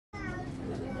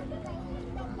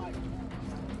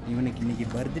இவனுக்கு இன்னைக்கு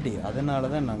பர்த்டே, அதனால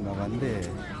தான் நாங்கள் வந்து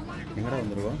எங்கடா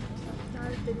வந்துடுவோம்.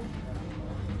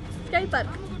 Sky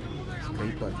park. ஸ்கை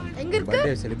பார்க் எங்க இருக்கு?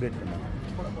 பர்த்டே செலிப்ரேட் பண்ணோம்.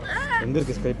 எங்கே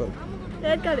இருக்குது ஸ்கை பார்க்?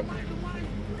 ஏற்காடு.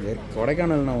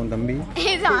 கொடைக்கானல்னா உன் தம்பி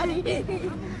சாரி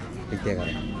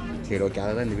வித்தியாகாரன். சரி ஓகே,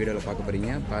 அதை தான் இந்த வீடியோவில் பார்க்க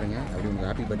போகிறீங்க. பாருங்கள். அப்படி உங்களுக்கு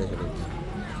ஹாப்பி பர்த்டே சொல்லிடுச்சு.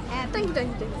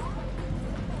 தேங்க்யூ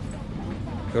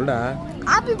சொல்டா.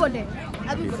 Happy birthday.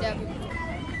 Happy birthday.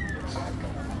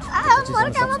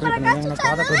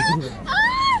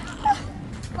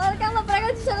 மறக்காம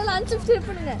பிரகாஷ் சேனல் unsubscribe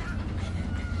பண்ணுங்க.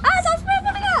 subscribe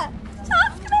பண்ணுங்க.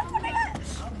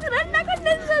 ரெண்டா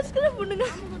கண்டென்ட் subscribe பண்ணுங்க.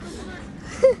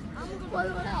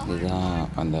 இதுதான்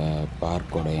அந்த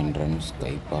பார்க்கோட என்ட்ரன்ஸ்,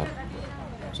 ஸ்கை பார்க்.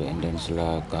 ஸோ என்ட்ரன்ஸில்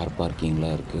கார்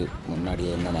பார்க்கிங்லாம் இருக்குது. முன்னாடி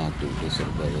என்னென்ன ஆக்டிவிட்டீஸ்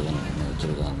இருக்குது அதெல்லாம்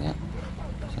வச்சுருக்காங்க.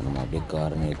 ஸோ நம்ம அப்படியே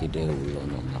காரை நிறுத்திட்டு உள்ளே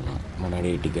வந்துடலாம். முன்னாடி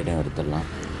டிக்கெட்டும் எடுத்துடலாம்.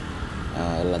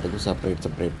 எல்லாத்துக்கும்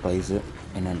செப்பரேட் ப்ரைஸு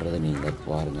என்னன்றதை நீங்கள்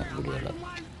பாருங்கள் வீடியோவில்.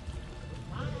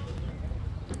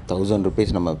 1000 rupees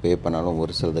நம்ம பே பண்ணாலும்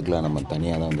ஒரு சிலதுக்குலாம் நம்ம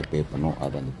தனியாக தான் வந்து பே பண்ணோம்.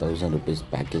 அது அந்த 1000 rupees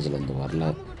பேக்கேஜில் வந்து வரல.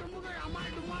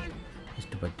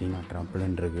 ஃபஸ்ட்டு பார்த்தீங்கன்னா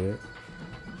ட்ரம்ப்ளின் இருக்குது.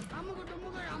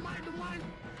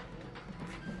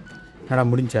 என்னடா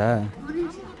முடிஞ்சா?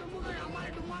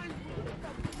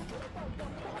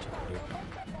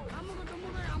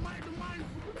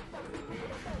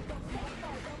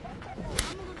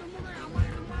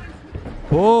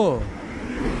 ஓ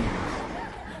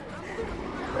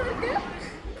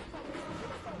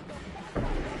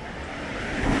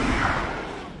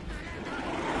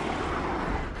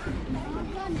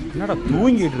என்னடா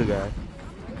தூங்கிட்டு இருக்க?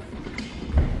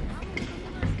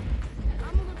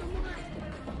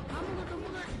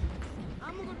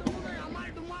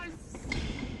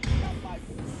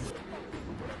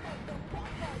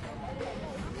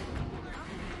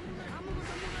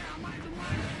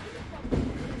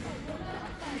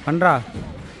 பண்றா.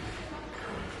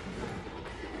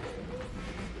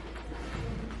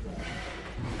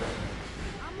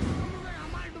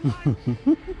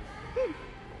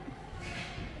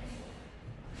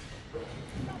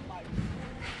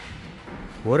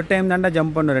 ஒரு டைம் தாண்டா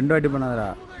ஜம்ப் பண்ணு, 2 வாட்டி பண்ணாதடா.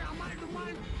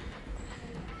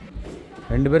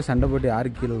 2 பேர் சண்டை போட்டு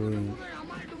யாருக்கு கீழே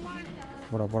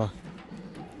போடா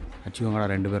அடிச்சுக்கோங்கடா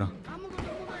 2 பேரும்.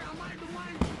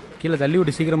 கீழே தள்ளி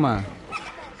விட்டு சீக்கிரமா.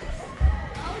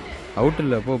 அவுட்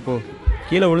இல்லை, போ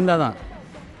கீழே விழுந்தாதான்.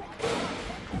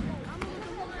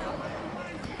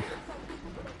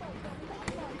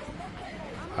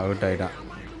 அவுட் ஆகிட்டான்.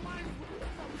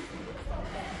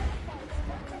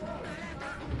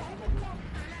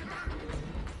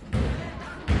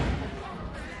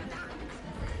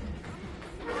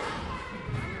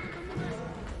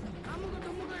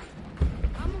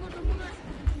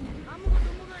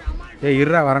 ஏய்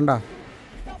இருடா வரண்டா.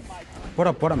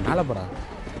 போடா மேலே போடா.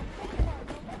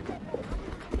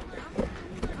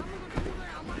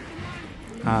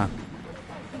 ஆ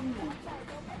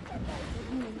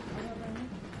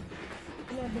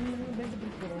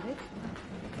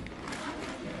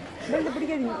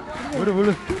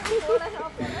விடு.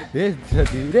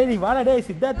 டேய் நீ வாடா. டேய்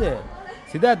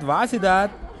சித்தார்த் வா.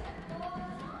 சித்தார்த்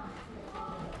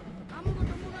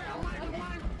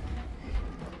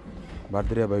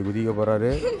பர்த்டே பாய் குதிக்க போறாரு.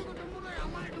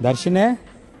 தர்ஷனே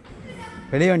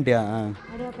வெளியே வந்துட்டியா?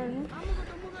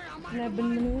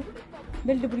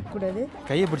 பெல்ட் பிடிக்க கூடாது.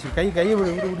 கையை பிடிச்சி கையை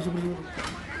பிடிச்சி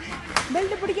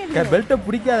பெல்ட் பிடிக்காத. பெல்ட்டை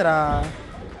பிடிக்காதடா.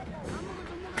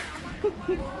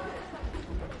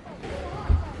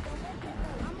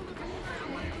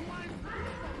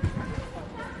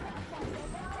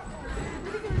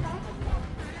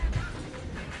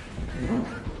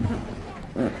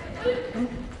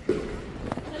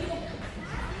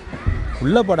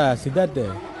 உள்ள போடா சித்தார்த்து.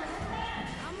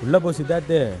 உள்ள போ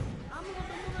சித்தார்த்து.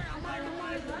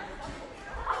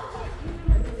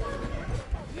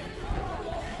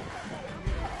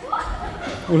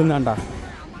 விழுந்தாண்டா.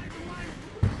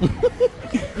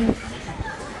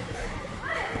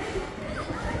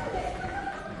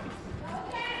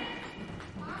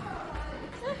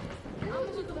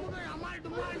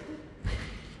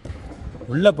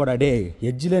 உள்ள போடா. டே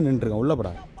எஜ்ஜிலே நின்றுருக்கேன். உள்ள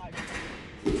போடா.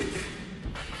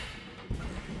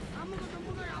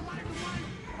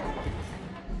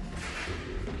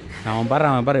 அவன்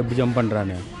பாரு எப்படி ஜம்ப்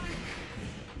பண்ணுறான்னு.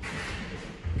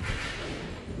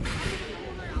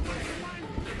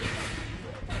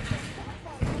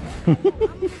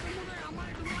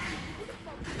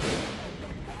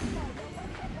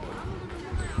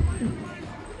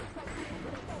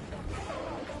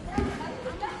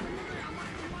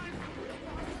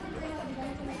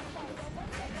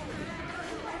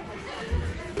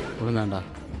 விழுந்தாண்டா.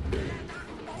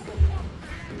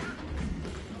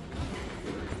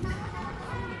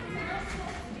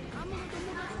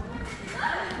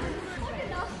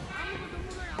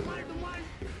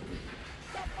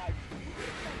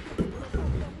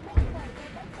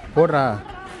 போடுறா.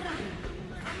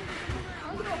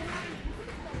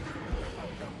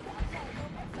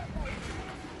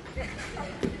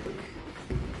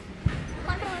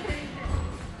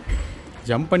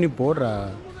 ஜம்ப் பண்ணி போடுறா.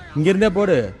 இங்கேருந்தே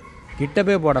போடு, கிட்ட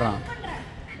போய் போடுறான்.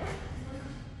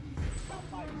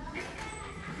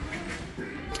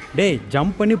 டேய்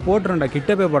ஜம்ப் பண்ணி போட்டுறோம்டா,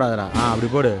 கிட்ட போய் போடாதடா. அப்படி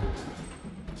போடு.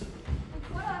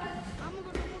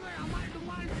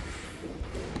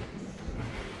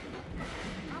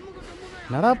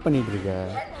 என்னடா பண்ணிட்டு இருக்க?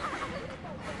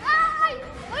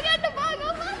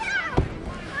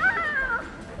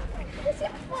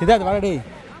 சித்தார்த் வாடா டேய்,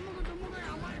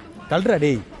 தள்ளுறா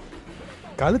டேய்,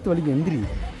 கழுத்து வலிக்கு எந்திரி.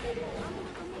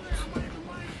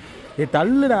 ஏய்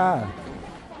தள்ளுடா.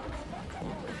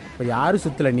 இப்போ யாரும்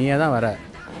சுத்தல, நீயே தான் வர.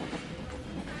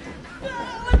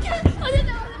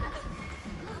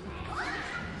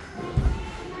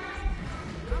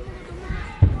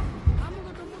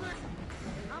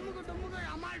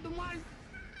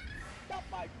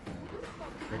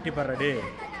 வெட்டி பாடுறா டே.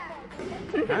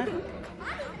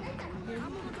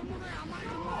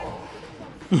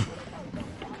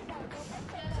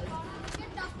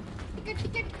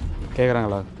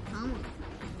 கேட்குறாங்களா?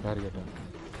 யார் கேட்டா?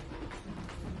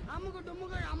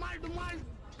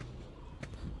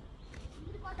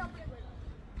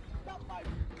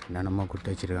 என்னென்னமோ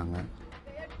கொடுத்து வச்சிருக்காங்க.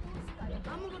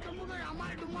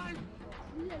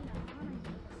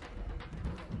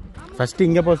 ஃபஸ்ட்டு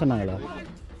இங்கே போக சொன்னாங்களா?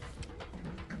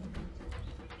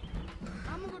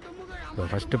 இப்போ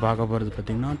ஃபஸ்ட்டு பார்க்க போகிறது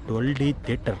பார்த்திங்கன்னா 12D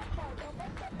தியேட்டர்.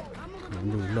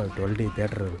 வந்து உள்ள 12D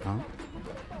தியேட்டர் இருக்கான்.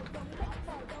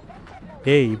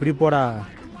 ஏய் இப்படி போடா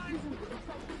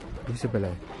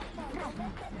யூசுப்பில்,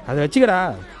 அதை வச்சுக்கடா.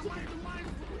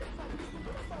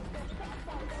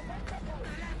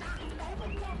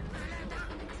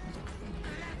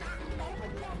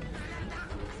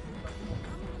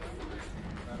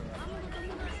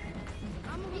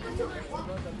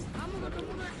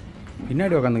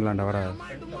 பின்னாடி உக்காந்துக்கலாம்டா, வர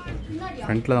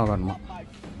ஃப்ரண்ட்டில் தான் உட்காரணுமா?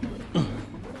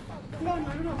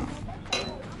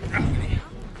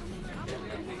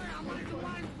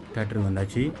 தேட்டருக்கு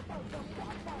வந்தாச்சு.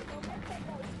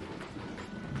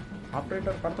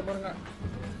 ஆப்ரேட்டர் பார்த்து பாருங்க.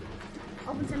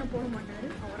 போட மாட்டாரு,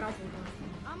 அவரா போடுவாங்க.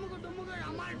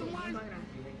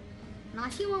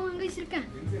 நான் சிவம் அங்கே இருக்கேன்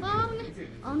பாருங்க.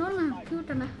 அவனோட நான்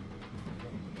கியூட்டண்ணா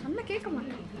அண்ணா கேட்க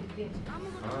மாட்டேன்.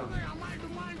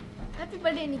 ஹாப்பி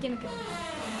பர்த்டே இன்னைக்கு எனக்கு.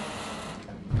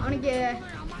 அவனுக்கு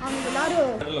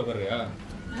எல்லாரும்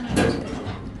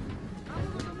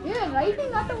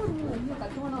ரைட்டிங் ஆட்ட ரொம்ப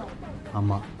கஷ்டமான.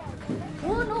 ஆமாம், ஓ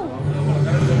நோ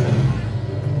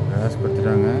கிளாஸ்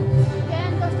கொடுத்துட்டாங்க.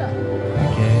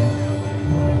 ஓகே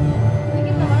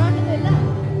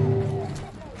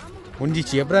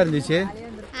முடிஞ்சிச்சு. எப்படா இருந்துச்சு?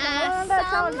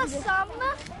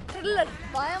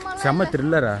 செம்ம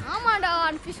த்ரில்லரா? ஆமாடா,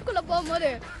 ஃபிஷ்குள்ள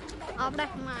போகும்போது அப்படியே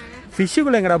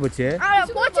ஃபிஷ்ஷுக்குள்ள எங்கடா போச்சு?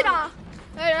 போச்சுடா.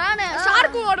 நானு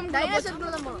ஷார்க் ஓடும்,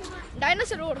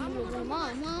 டைனோசர் ஓடும் போமா.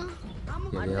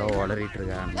 அம்மா எதையோ வளரிட்டு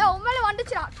இருக்கான். ஏய் உண்மையில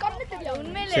வந்துச்சுடா, கண்ணு தெரியல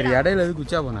உண்மையில. சரி இடையில எது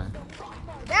குச்சா போன?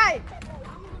 டேய்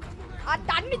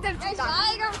தண்ணி தெளிச்சுடா,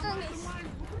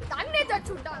 தண்ணி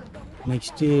தெளிச்சுடா.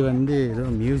 நெக்ஸ்ட்டு வந்து ஏதோ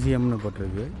மியூசியம்னு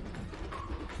போட்டிருக்கு.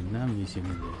 என்ன மியூசியம்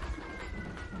இது?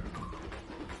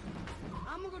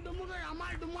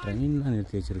 ட்ரெயின்லாம்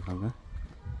நிறுத்தி வச்சுருக்காங்க.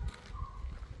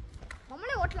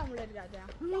 நம்மளே ஓட்டலாம் முடியாது ராஜா.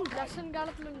 தர்ஷன்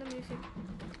காலத்துல இருந்த மியூசியம்.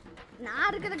 நான்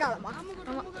இருக்கிற காலமா?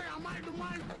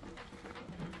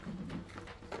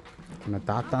 நான்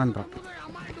தாத்தான்றான்.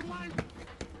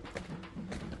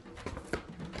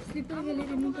 ஸ்லிப்பர் வெளியே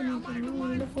ரிமூவ் பண்ணிட்டு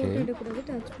உள்ள போட்டோ எடுக்கக்கூடாது,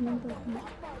 டச் பண்ணி பார்க்கணும்.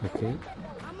 Okay,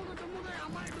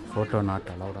 photo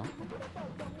not அலௌடா.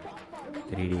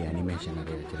 3D animation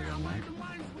நிறைய வச்சுருக்காங்க.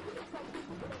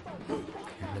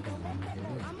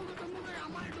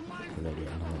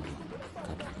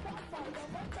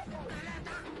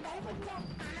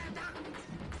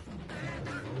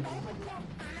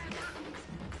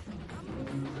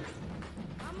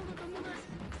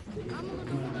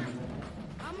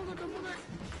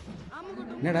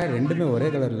 என்னடா ரெண்டுமே ஒரே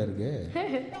கலரில் இருக்கு?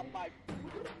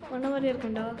 ஒன்ன மாதிரி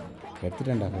இருக்குண்டா.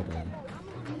 எடுத்துட்டேன்டா ஃபோட்டோ.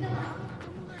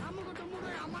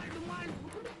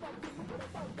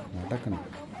 நடக்கணும்.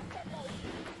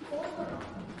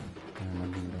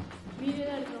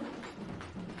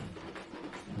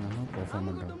 நானும் பெர்ஃபார்ம்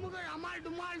பண்ணுறேன்.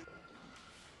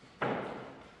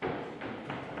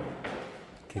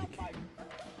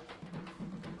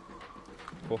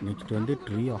 நெக்ஸ்ட் வந்து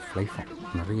ட்ரீ ஆஃப் லைஃப்.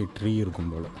 நிறைய ட்ரீ இருக்கும்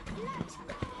போல்.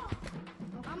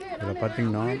 இதில்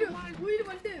பார்த்தீங்கன்னா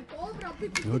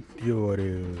 101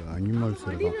 அனிமல்ஸ்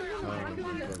இருக்கும்.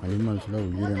 அனிமல்ஸில்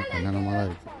உயிரினம் என்னென்னமாக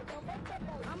இருக்குது.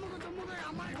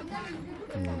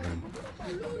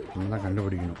 நம்ம தான்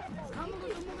கண்டுபிடிக்கணும்.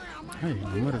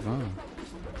 நம்ம இருக்கோம்.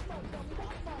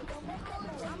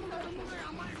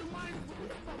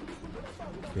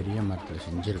 பெரிய மரத்தில்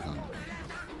செஞ்சுருக்காங்க.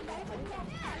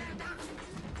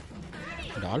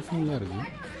 டால்ஃபின்லாம் இருக்கு.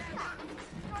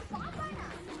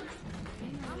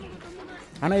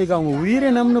 ஆனால் இதுக்கு அவங்க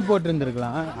உயிரினம்னு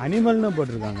போட்டிருந்துருக்கலாம், அனிமல்னு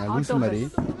போட்டிருக்காங்க லூஸ் மாதிரி.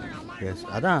 எஸ்,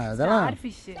 அதான் அதெல்லாம்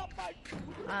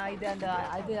இது அந்த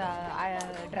அது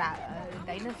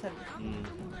டைனோசர்.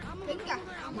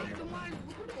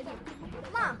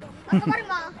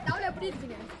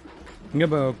 இங்கே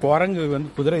இப்போ குரங்கு வந்து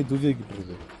குதிரை தூக்கிக்கிட்டு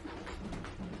இருக்கு.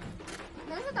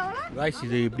 காய்ஸ்,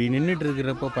 இது இப்படி நின்றுட்டு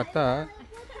இருக்கிறப்போ பார்த்தா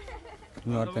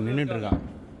இங்கே ஒருத்தன் நின்றுட்டு இருக்கான்.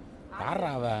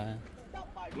 யாரா அவ?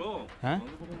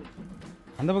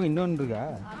 அந்த பக்கம் இன்னொன்று இருக்கா?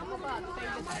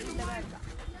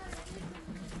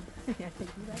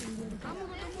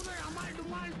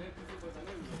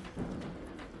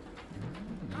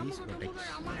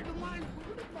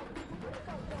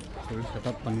 சொல்லி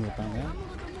செட்டப் பண்ணி வைப்பாங்க.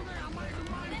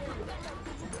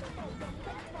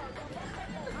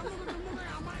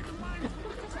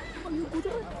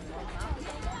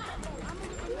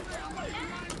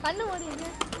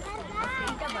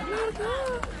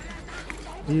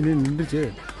 நின்றுச்சு.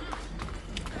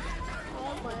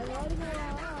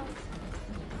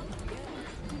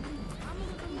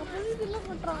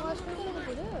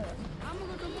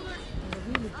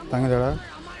 தங்கதோட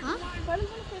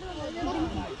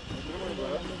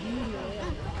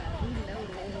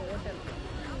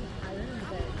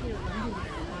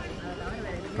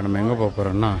இப்போ நம்ம எங்கே போக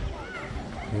போகிறோம்னா,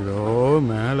 ஏதோ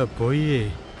மேலே போய்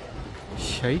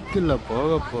சைக்கிளில் போக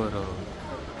போகிறோம்.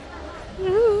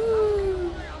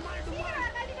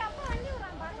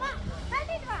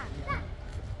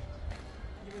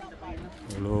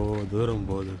 இவ்வளோ தூரம்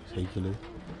போகுது சைக்கிள்.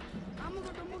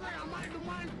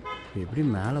 எப்படி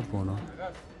மேலே போகணும்?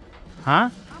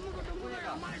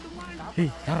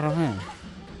 ஏய், யாரவன்?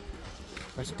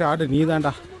 ஃபஸ்ட்டு ஆடு நீ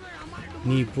தான்டா.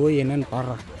 நீ போய் என்னன்னு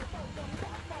பாடுறா.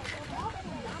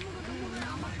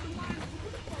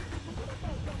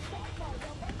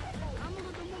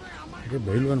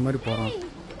 பைல்வான் மாதிரி போகிறான்.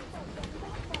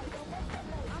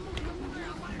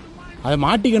 அதை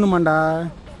மாட்டிக்கணுமாண்டா.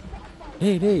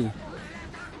 டேய்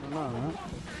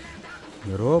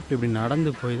இந்த ரோப் இப்படி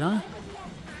நடந்து போய் தான்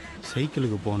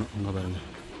சைக்கிளுக்கு போகணும். அங்கே பாருங்கள்,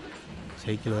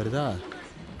 சைக்கிள் வருதா?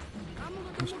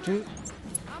 ஃபஸ்ட்டு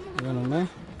இதை நம்ம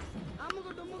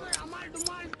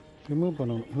ரிமூவ்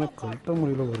பண்ணணும். இல்லை கட்ட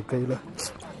முடியல ஒரு கையில்.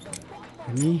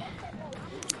 நீ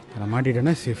அதை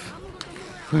மாட்டிட்டேன்னா சேஃப்.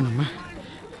 இப்போ நம்ம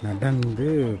நடந்து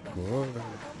போக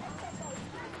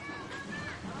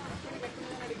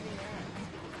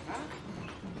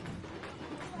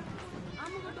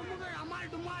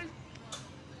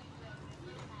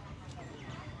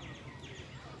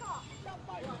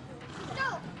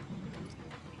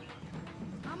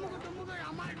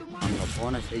அங்கே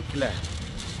போன சைக்கிளை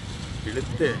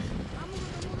இழுத்து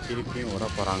திருப்பியும் வர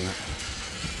போகிறாங்க.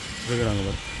 இருக்கிறாங்க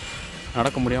ப்ரோ.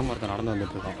 நடக்க முடியாமல் ஒருத்தர் நடந்து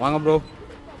வந்துட்டுருக்கான். வாங்க ப்ரோ.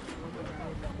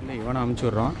 இல்லை, இவனை அமுச்சு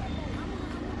விட்றான்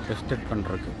டெஸ்டட்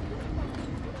பண்ணுறதுக்கு.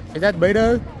 ஏதாச்சும் பைடு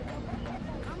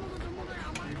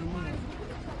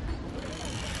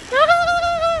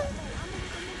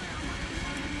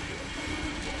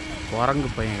குரங்கு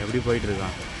பையன் எப்படி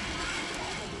போயிட்டுருக்கான்.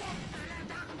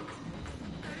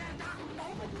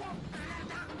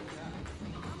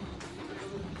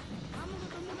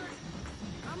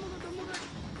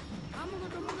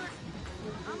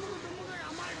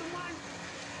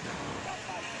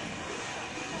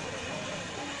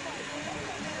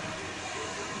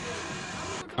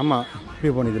 ஆமாம், இப்படி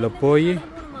போகணும். இதில் போய்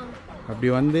அப்படி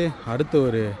வந்து அடுத்து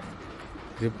ஒரு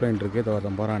ஜிப்லைன் இருக்குது.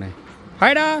 ஒருத்தன் போகிறானே.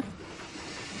 ஹாய்டா.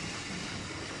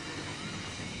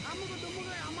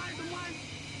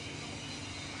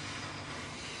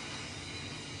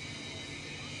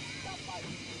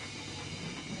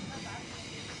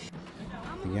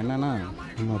 என்னன்னா,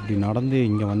 நம்ம அப்படி நடந்து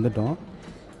இங்கே வந்துட்டோம்.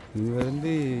 இது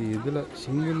வந்து இதில்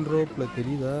சிங்கிள் ரோப்பில்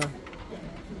தெரியுதா,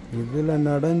 இதில்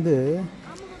நடந்து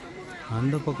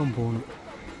அந்த பக்கம் போகணும்.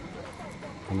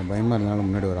 கொஞ்சம் பயமாக இருந்தாலும்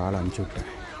முன்னாடி ஒரு ஆளை அனுப்பிச்சி விட்டேன்.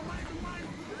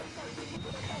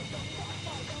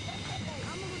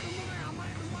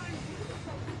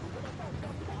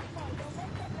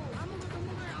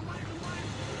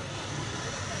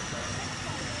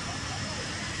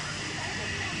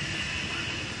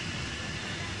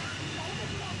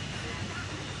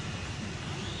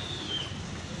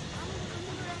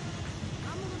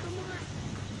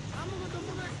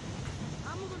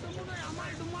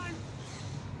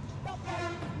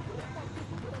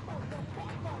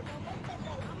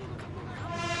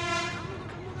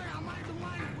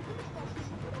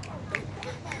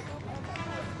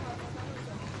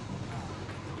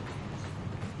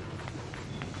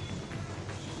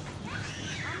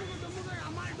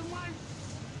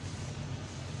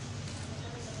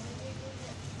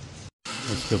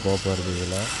 நெக்ஸ்ட்டு போக போகிறது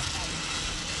இதில்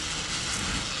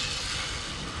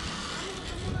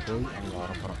போய் அங்கே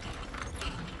வரப்போகிறோம்.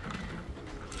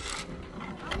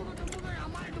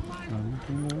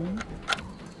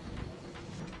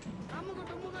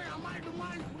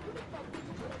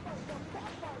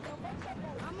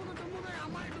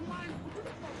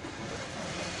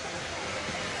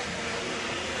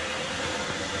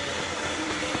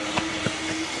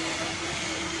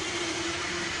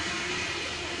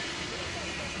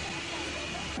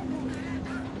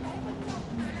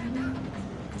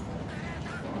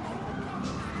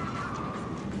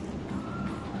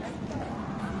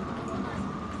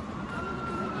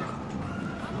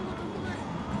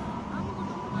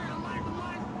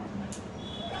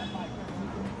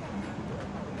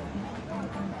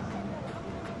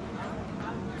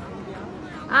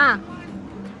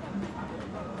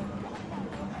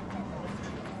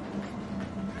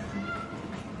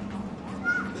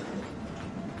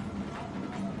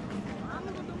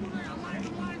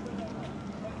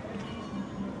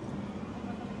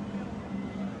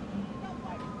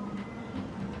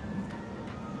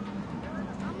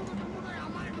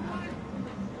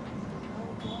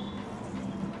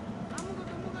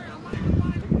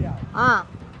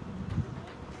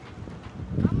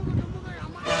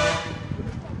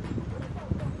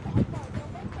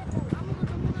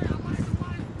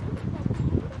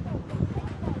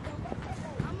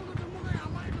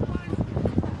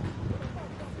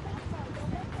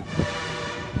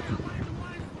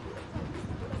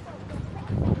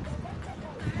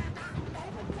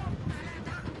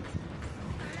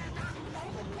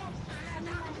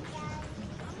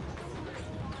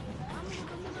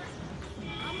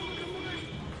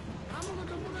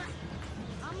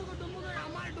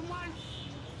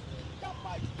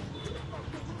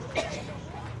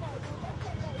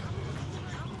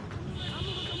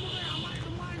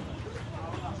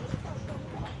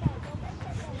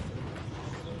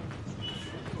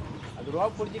 அது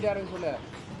ரோப் பிடிச்சிட்டாருன்னு சொல்லு.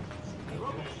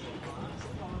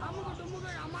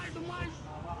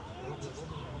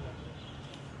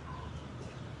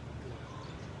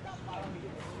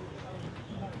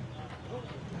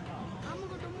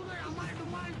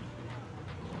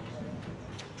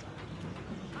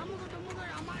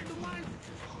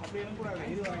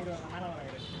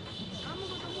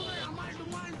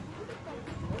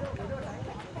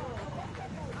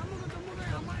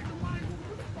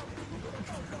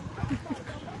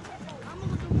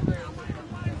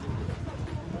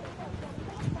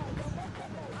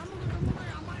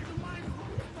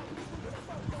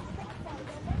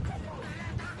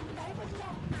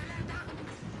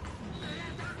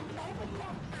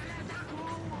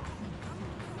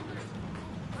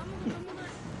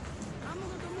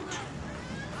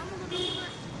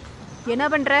 என்ன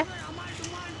பண்ற?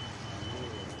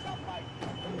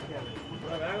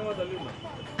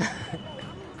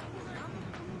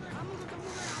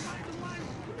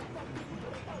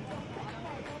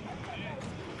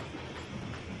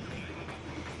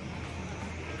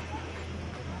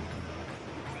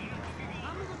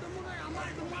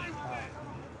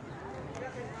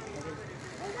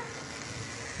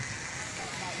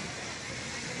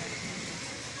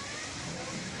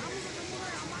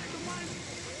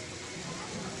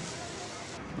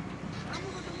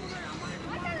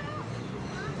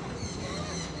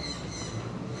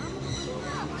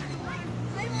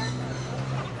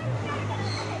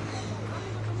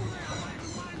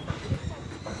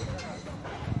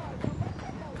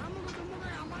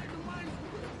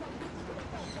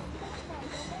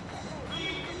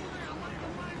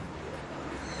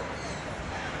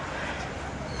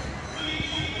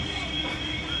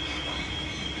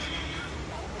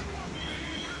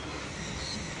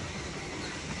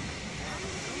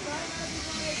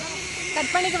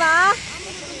 கட் பண்ணிக்குவா.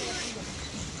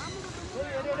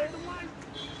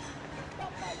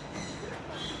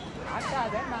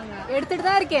 எடுத்துட்டு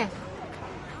தான் இருக்கேன்.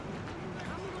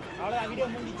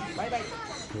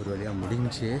 ஒரு வழியாக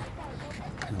முடிஞ்சு.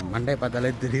 மண்டையை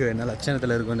பார்த்தாலே தெரியும் என்ன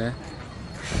லட்சணத்தில் இருக்குன்னு.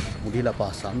 முடியலப்பா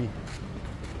சாமி.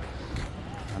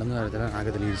 நடந்து வரத்துல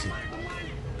நாக்கு தெளிவிச்சு.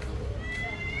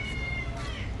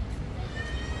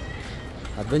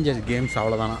 அட்வென்ச்சர்ஸ் கேம்ஸ்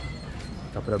அவ்வளோதானா.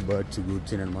 அப்புறம் பேர்ட்ஸு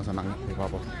குட்ஸ் என்னமோ சொன்னாங்க. போய்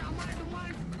பார்ப்போம்.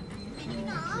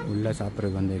 உள்ளே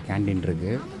சாப்பிட்றதுக்கு வந்து கேன்டீன்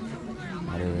இருக்குது.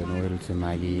 அது noodles,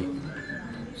 Maggi,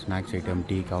 snacks item,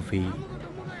 tea, coffee,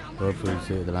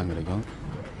 வேர்ஃபிள்ஸு இதெல்லாம் கிடைக்கும்.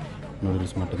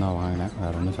 நூடுல்ஸ் மட்டும்தான் வாங்கினேன்,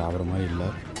 வேறு ஒன்றும் சாப்பிட்ற மாதிரி இல்லை.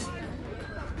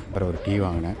 அப்புறம் ஒரு டீ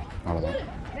வாங்கினேன், அவ்வளோதான்.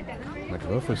 பட்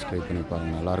வேர்ஃபிள்ஸ் ட்ரை பண்ணி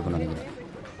பாருங்கள், நல்லாயிருக்கும்னு நினைக்கிறேன்.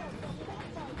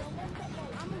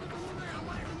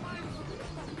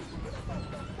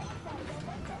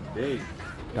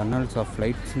 டன்னல்ஸ் ஆஃப்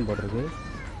லைட்ஸ்ன்னு போடுறது.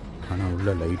 ஆனால்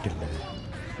உள்ள லைட் இல்லை,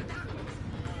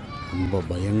 ரொம்ப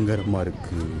பயங்கரமாக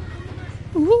இருக்குது.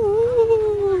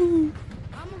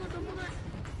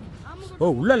 ஓ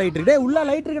உள்ள லைட் இருக்குடே, உள்ள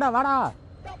லைட் இருக்குடா, வாடா.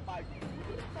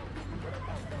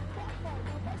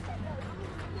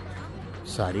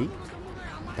 சாரி,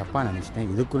 தப்பாக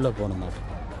நினச்சிட்டேன், இதுக்குள்ளே போகணுமா?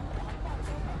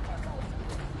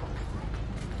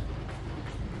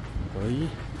 போய்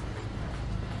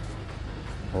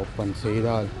ஓப்பன்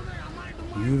செய்தால்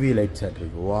யூவி லைட் செட்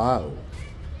இருக்கு. வாவ்,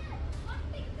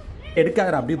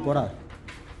 எடுக்காதடா, அப்படியே போடா.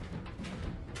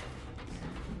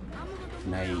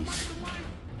 நைஸ்.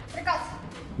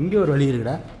 இங்கே ஒரு வழி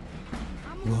இருக்குடா.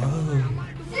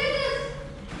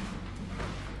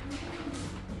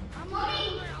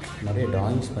 நிறைய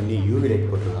டான்ஸ் பண்ணி யூவி லைட்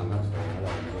போட்டிருக்காங்க.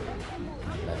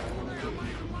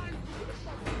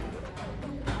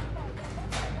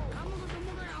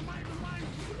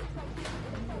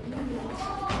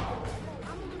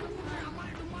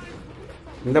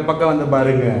 இந்த பக்கம் வந்து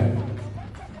பாருங்க.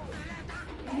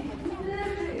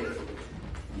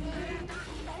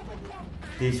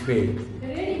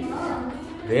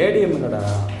 ரேடியம் இல்லடா,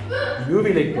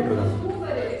 யூவி லைட் போட்டிருக்காங்க.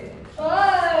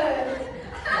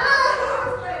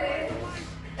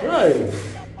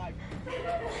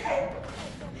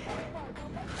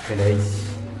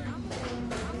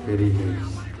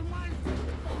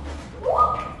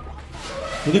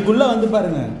 இதுக்குள்ள வந்து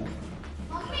பாருங்க.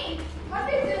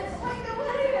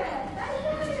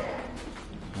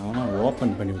 ஆனால்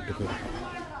ஓப்பன் பண்ணி விட்டு போயிருக்கோம்.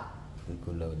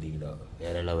 இதுக்குள்ள வந்தீங்கடா,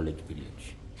 வேற லெவல் எக்ஸ்பீரியன்ஸ்.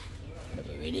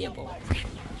 வெளியே போவோம்.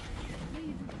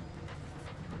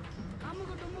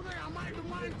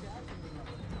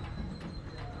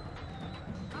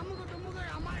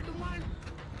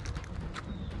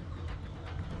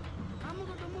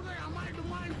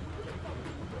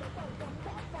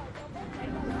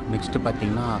 நெக்ஸ்ட்டு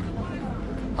பார்த்தீங்கன்னா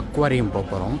அக்வாரியம் போக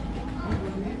போகிறோம்.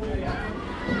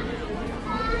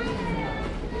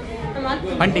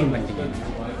 பண்டிங்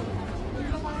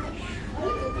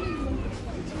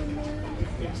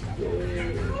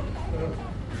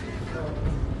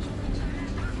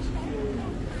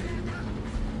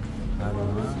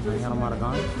பயங்கரமாக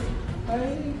இருக்கான்.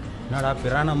 என்னடா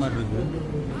பிரான மாதிரி இருக்கு.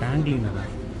 டேங்க்லிங்கடா.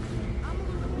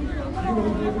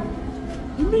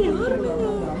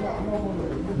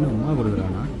 இன்னும் அம்மா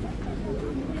கொடுக்குறானா?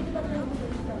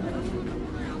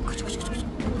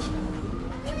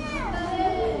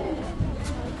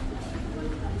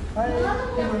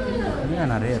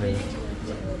 நிறைய இருக்கு.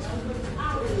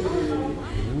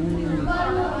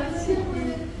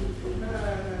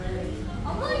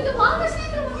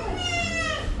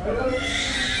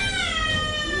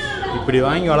 இப்படி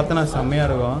வாங்கி வளர்த்தனா செம்மையா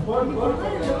இருக்கும்.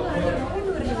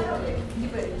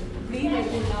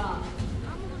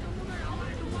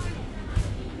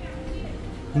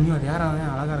 இங்க ஒரு யாரா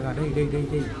அழகா இருக்கா. டேய் டேய் டேய்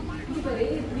டேய்,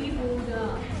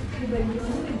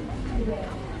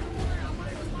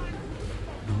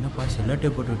 என்னப்பா செல்லட்டே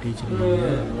போட்டு டீச்சர்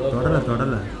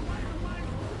தொடல.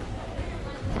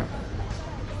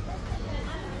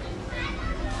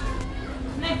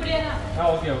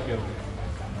 ஓகே ஓகே ஓகே,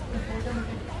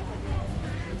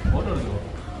 ஃபோட்டோ எடுத்துக்கோ.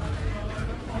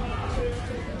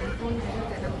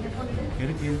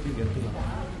 எடுத்துக்கலாம்.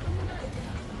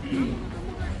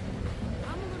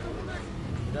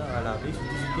 அப்படியே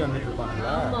சுற்றி வந்துட்டு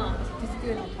இருப்பாங்களா?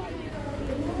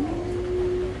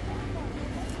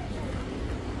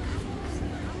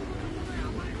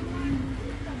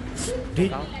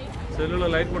 செல்லுல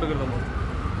லைட் போட்டுக்கிறோம்.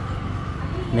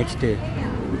 Next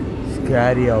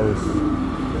scary house.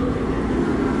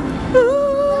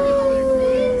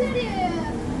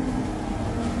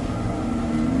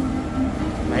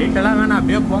 லைட்டெல்லாம் வேணாம்,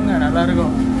 அப்படியே போங்க, நல்லா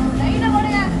இருக்கும்.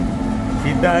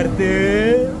 சித்தார்த்து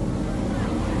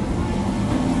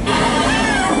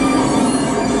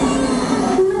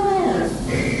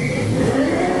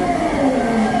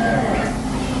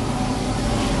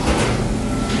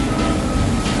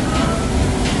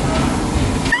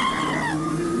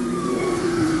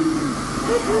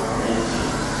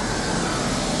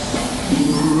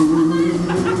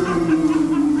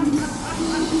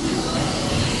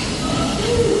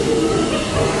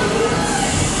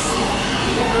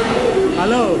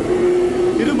ஹலோ,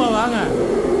 திரும்ப வாங்க,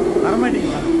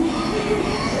 வரமாட்டீங்களா?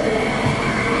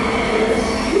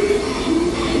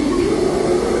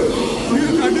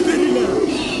 கண்டு தெரியல.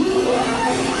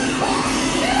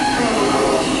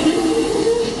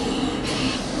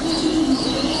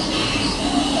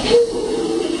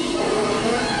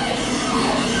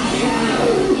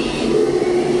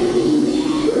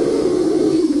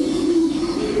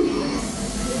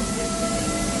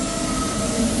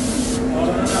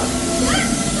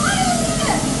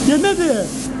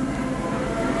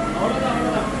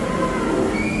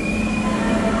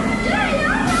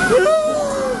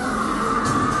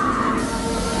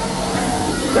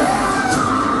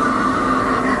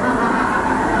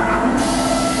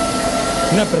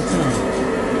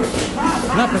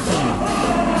 என்ன பிரச்சனை?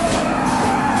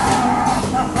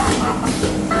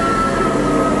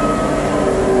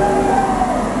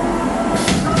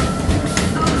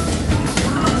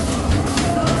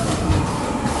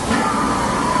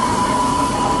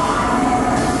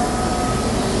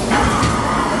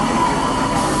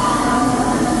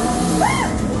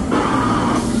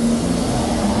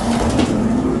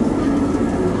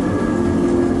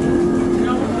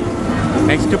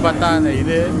 நெக்ஸ்ட்டு பார்த்தா அந்த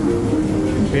இது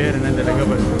பேர் என்ன இந்த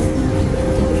லெகபல்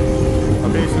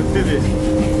அப்படியே சுற்றுது.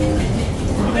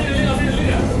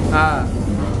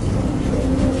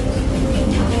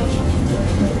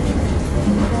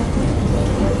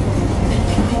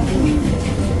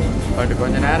 பட்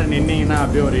கொஞ்ச நேரம் நின்னீங்கன்னா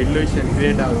அப்படியே ஒரு இல்லூஷன்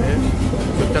கிரியேட் ஆகுது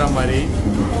சுற்றுற மாதிரி.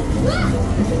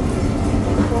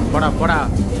 போடா போடா.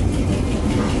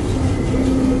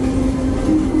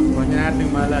 கொஞ்ச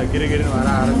நேரத்துக்கு மேலே கிருகிருன்னு வர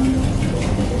ஆரம்பிச்சு.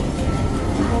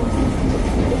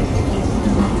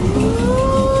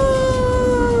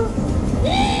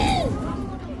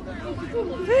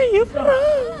 ஐயோ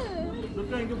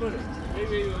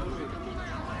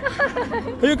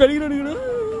கடிக்கிறா.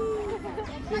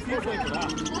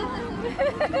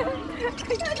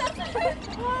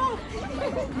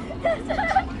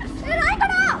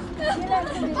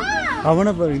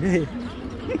 அவனை பாருங்க.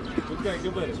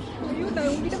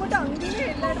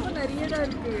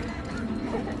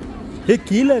 ஏ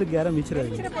கீழே இருக்கு யாரும்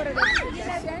மிச்சிடாது.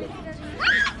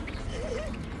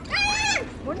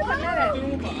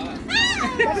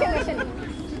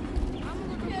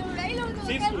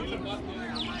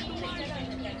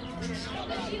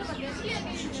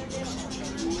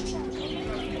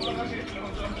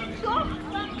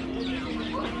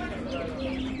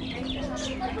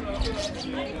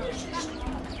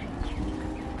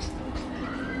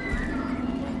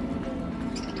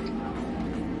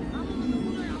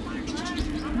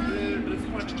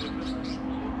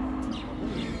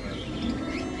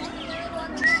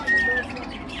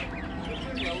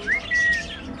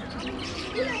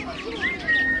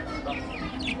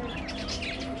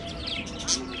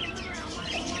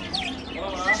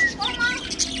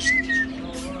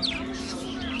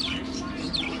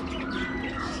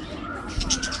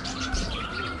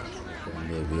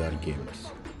 VR games.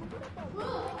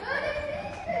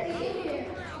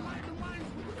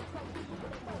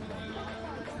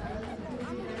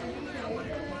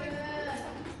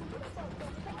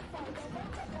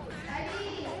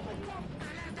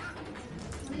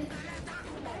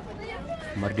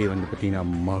 மறுபடியும் வந்து பார்த்தீங்கன்னா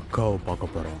மக்காவை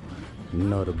பார்க்க போகிறோம்.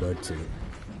 இன்னொரு birds.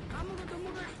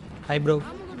 Hi bro.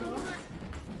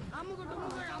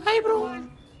 Hi bro.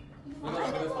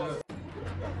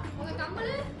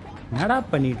 என்னடா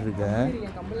பண்ணிட்டு இருக்க?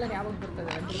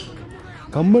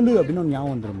 கம்மல் அப்படின்னு ஒரு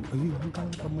ஞாபகம் வந்துடும். ஐயோ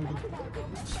கம்மல்.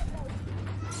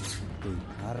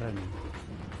 யாரா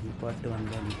நீ பாட்டு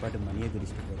வந்தா நீ பாட்டு மணியை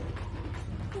பிரிச்சுட்டு போற.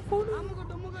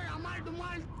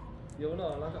 எவ்வளோ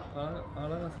அழகா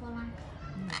அழகா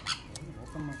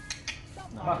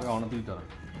அவனை தூக்கி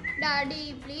தரேன். Daddy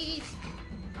please.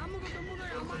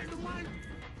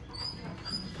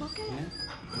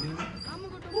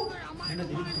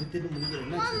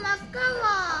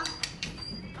 மக்காவா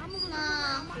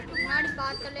முன்னாடி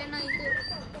பார்த்தலேன்னா இது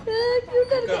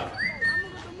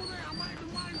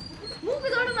மூக்கு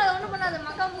தோடுங்க. ஒன்றும் பண்ணாது.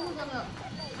 மக்கா மூக்கு தோங்க.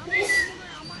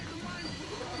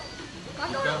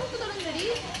 மக்காவோட மூக்கு தோடுங்கடி.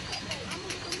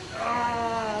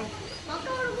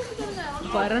 மக்காவோட மூக்கு தோடுங்க.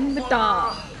 பறந்துட்டான்.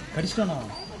 கடிச்சிட்டானா?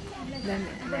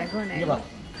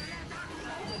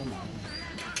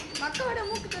 மக்காவோட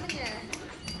மூக்கு தோடுங்க.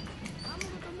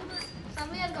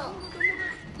 செமையா இருக்கும்.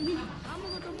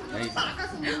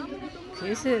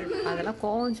 கேசு அதெல்லாம்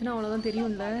கோவம் வந்துச்சுன்னா அவ்வளோதான்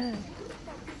தெரியும்ல.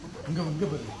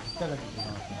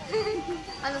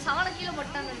 அந்த சவனை கீழே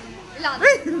போட்டாங்க. இல்ல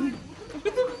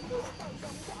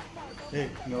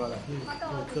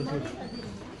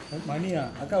மணியா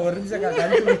அக்கா ஒரு நிமிஷம்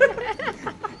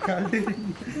கழட்டி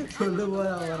சொல்லு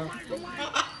போய் வரோம்.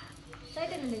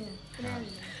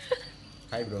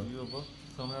 Hi bro.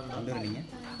 வந்துடுறீங்க நீங்கள்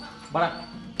படா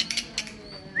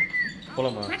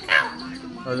போலாமா?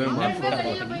 அது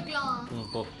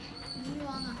போ.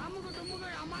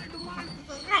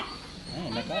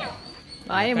 என்னக்கா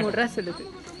வாயை மூடுறா சொல்லுது.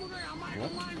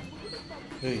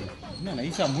 ஏய் என்ன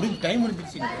நைஸா டைம்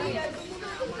முடிஞ்சிருச்சு.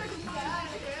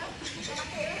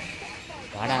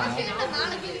 வாடா.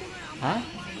 ஆ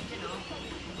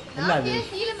இல்லை அது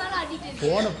கீழே மேல ஆடிட்டு இருக்கு.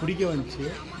 ஃபோனை பிடிக்க வந்துச்சு.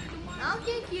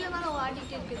 நாக்கே கீழே மேல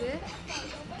ஆடிட்டு இருக்குது.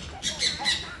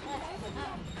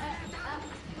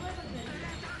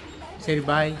 சரி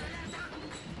பாய்.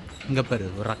 இங்கே பாரு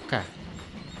ஒரு அக்கா.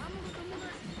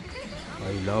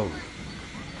 ஐ லவ்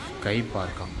ஸ்கை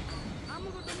பார்க்கம்.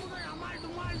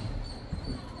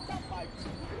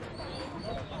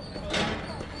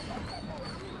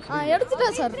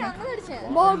 எடுத்துட்டேன் சார்.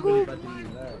 பாகு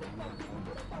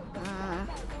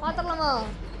பாத்திரலாமா?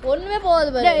 ஒண்ணுமே போகாது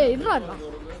பாரு.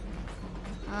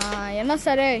 என்ன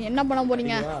சார் என்ன பண்ண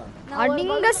போறீங்க?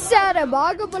 அடிங்க சார்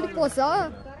பாகுபலி போசா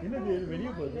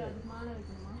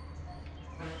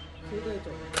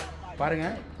பாருங்க.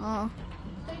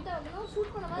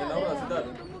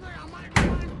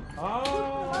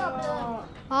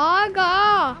 ஆகா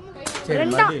சரி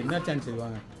என்ன சான்ஸ்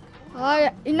வாங்க.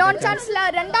 இன்னொரு சான்ஸ்ல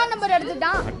 2ஆம் நம்பர்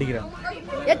எடுத்துட்டான். அடிக்கிறான்.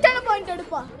 எத்தனை பாயிண்ட்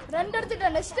எடுப்பா? 2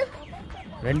 எடுத்துட்டேன். Next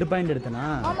 2 point எடுத்தனா?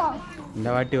 ஆமா. இந்த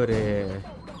வாட்டி ஒரு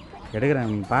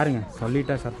எடுக்கிறேன் பாருங்க.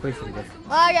 சொல்லிட்டா சர்ப்ரைஸ் இருக்கு.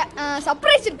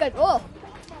 சர்ப்ரைஸ் இருக்காது. ஓ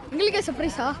உங்களுக்கு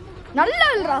சர்ப்ரைஸா? நல்லா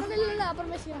இல்லடா. இல்ல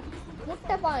அப்புறம் பேசிக்கலாம்.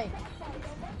 முட்டை பாயிண்ட்.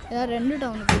 ஏதா 2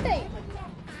 டவுன்.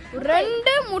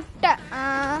 2 முட்டை.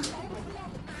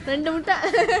 2 முட்டை.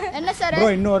 என்ன சார்?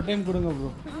 ப்ரோ இன்னொரு டைம் கொடுங்க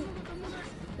ப்ரோ.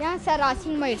 ஏன் சார்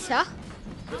அசிங்கமாயிடுச்சா?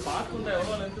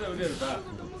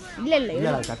 இல்ல இல்ல இல்ல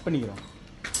கட் பண்ணிக்கிறோம்.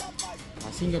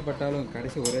 அசிங்கப்பட்டாலும்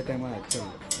கடைசி ஒரே டைமா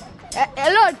அடிச்சோம்.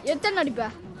 எல்லோ எத்தனை அடிப்ப?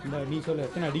 இந்த நீ சொல்லு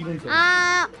எத்தனை அடிக்கணும்னு சொல்லு.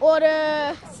 ஒரு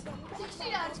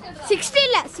 60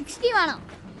 இல்ல 60 வேணாம்.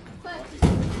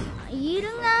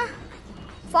 இருங்க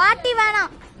 40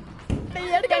 வேணாம்.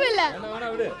 எடுக்கவே இல்ல.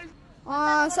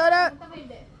 சார்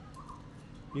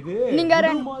இது நீங்க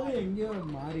எங்கயோ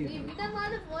மாறி இருக்கு.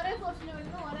 ஒரே போர்ஷன்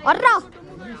வேணும். அறா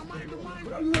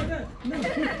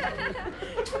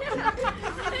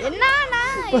என்னன்னா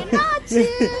என்னாச்சு?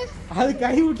 அது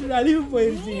கை விட்டு அழிவு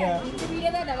போயிருச்சுங்க.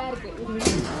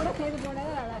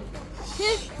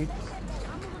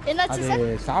 என்னாச்சு சார்?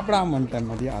 அது சாப்பிடாம வந்துட்டேன்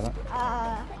மதியம் அதான்.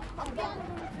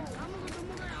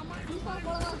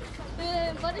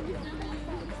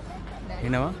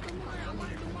 என்னவா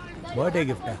பர்த்டே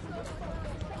கிஃப்டா?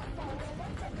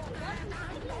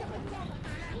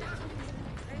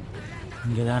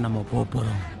 இங்கே தான் நம்ம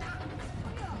போகிறோம்.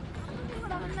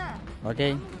 ஓகே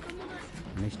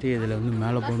நெக்ஸ்ட்டு இதில் வந்து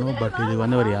மேலே போகணும். பட் இது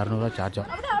வந்து ஒரு 200 ரூபா சார்ஜா.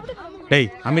 டேய்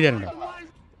அமைதியா இருங்க.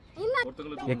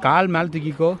 என் கால் மேலே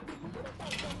தூக்கிக்கோ.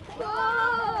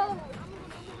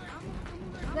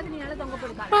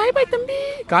 பாய் பாய் தம்பி.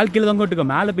 கால் கீழே தொங்க விட்டுக்கோ.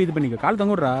 மேலே போய் இது பண்ணிக்கோ. கால்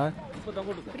தொங்க விட்றா.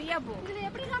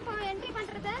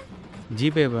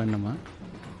 ஜிபே பண்ணுமா?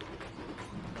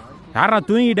 யாரா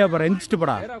தூங்கிட்டே போற? எந்திரிச்சிட்டு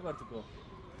போடா.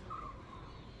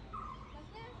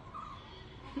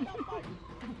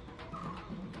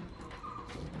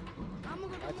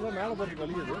 மேல போறதுக்கு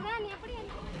வழி எது?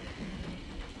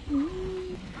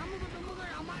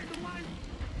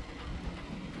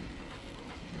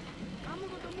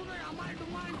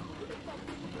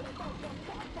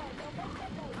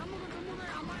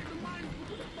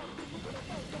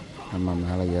 நம்ம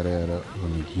மேலே ஏற ஏற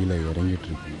கொஞ்சம் கீழே இறங்கிட்டு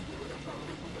இருக்கு.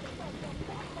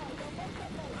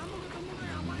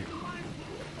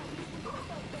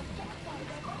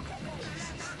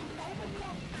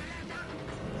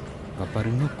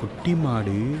 பாருங்க குட்டி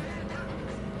மாடு.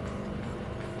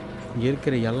 இங்கே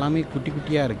இருக்கிற எல்லாமே குட்டி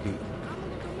குட்டியாக இருக்கு.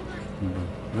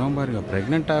 இவன் பாருங்க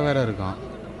ப்ரெக்னெண்ட்டாக வேற இருக்கான்.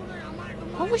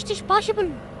 How is this possible?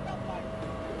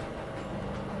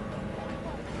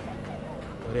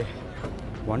 ஒரு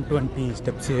 120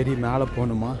 ஸ்டெப்ஸ் ஏறி மேலே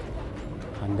போகணுமா?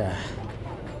 அந்த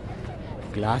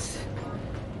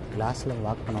கிளாஸில்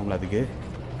வாக் பண்ணவங்கள அதுக்கு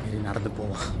ஏறி நடந்து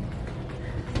போவான்.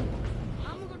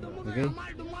 ஓகே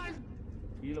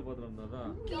கீழே பார்த்து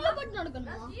நடந்தாதான் கீழே போட்டு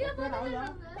நடக்கணுமா?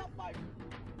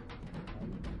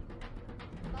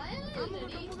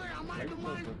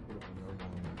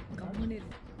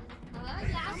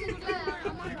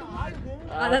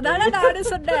 அததான நானும்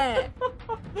சொன்னேன்.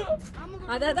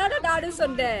 அததான நானும்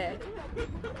சொன்னேன்.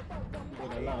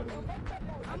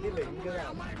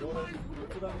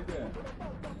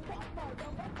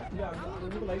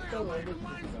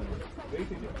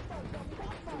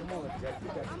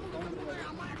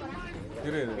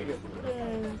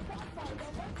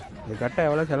 இது கட்ட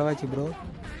எவ்வளோ செலவாச்சு ப்ரோ?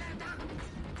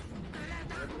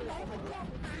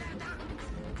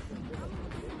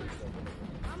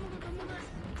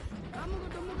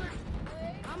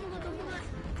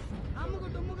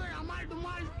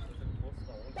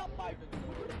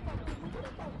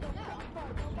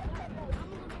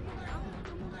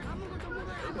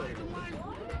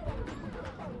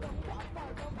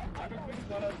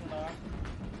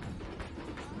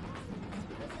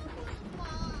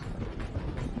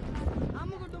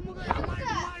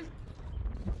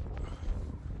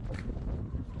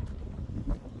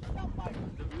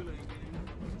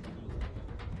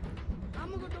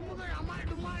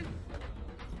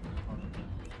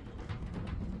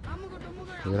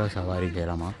 குதிரை சவாரி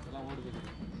செய்யலாமா?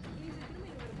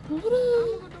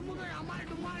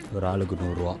 ஒரு ஆளுக்கு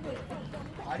 100 ரூபா.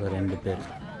 ஒரு 2 பேர்.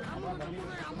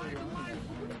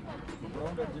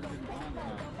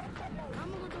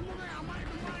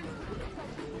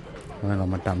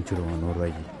 அதனால் மட்டும் அமுச்சுடுவோம் 100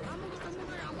 ரூபாய்க்கு.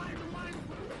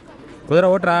 குதிரை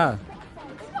ஓட்டுறா?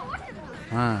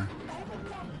 ஆ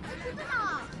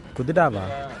குதிட்டாவா?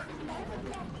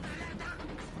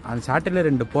 அந்த சாட்டில்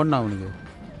 2 போடணும் அவனுக்கு.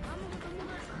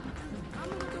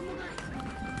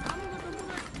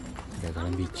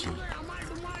 கிளம்பிச்சு.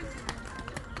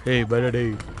 ஏய் பை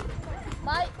டேய்.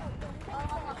 பாய்.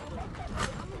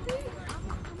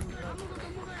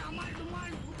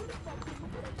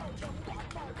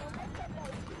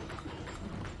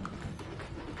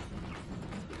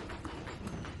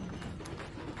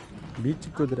 பீச்சு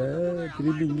குதிரை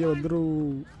திரும்பி இங்கே வந்துடும்.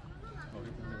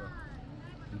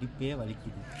 இடிப்பே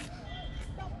வலிக்குது.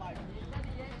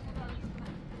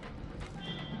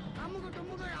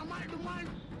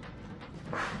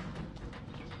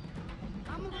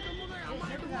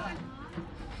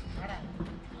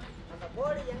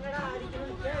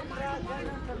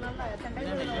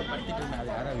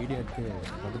 வீடியோ எடுத்து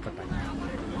வந்துட்டாங்க.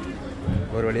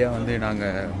 ஒரு வழியாக வந்து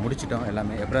நாங்கள் முடிச்சிட்டோம்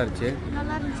எல்லாமே. எப்படா இருந்துச்சு?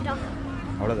 நல்லா இருந்துச்சுடா.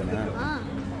 அவ்வளோதானே?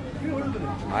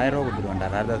 1000 ரூபா கொடுத்துருவேன்டா.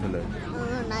 வேறு ஏதாவது சொல்லு.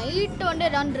 நைட்டு வந்து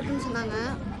ஏதாவது இருக்குன்னு சொன்னாங்க.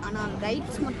 ஆனால்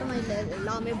ரைட்ஸ் மட்டும் இல்லை,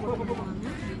 எல்லாமே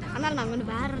போட்டுருவாங்க. ஆனால் நாங்கள் வந்து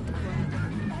வேறு இடத்துக்கு போகிறோம்.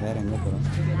 வேறு எங்கே போகிறோம்?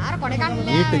 வேறு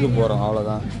கொடைக்கானல். வீட்டுக்கு போகிறோம்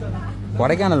அவ்வளோதான்.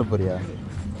 கொடைக்கானல் போறியா?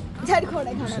 சரி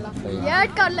கொடைக்கானலாம்.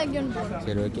 ஏற்காடில் எங்கேயும் போகிறோம்.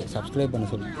 சரி ஓகே. சப்ஸ்கிரைப் பண்ண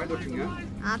சொல்லு.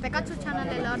 பெக்காச்சு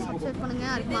சேனல் எல்லோரும் சப்ஸ்கிரைப்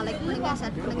பண்ணுங்கள். அதுக்குமா லைக் பண்ணுங்கள்,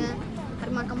 ஷேர் பண்ணுங்கள்,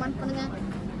 அதுக்குமா கமெண்ட் பண்ணுங்கள்.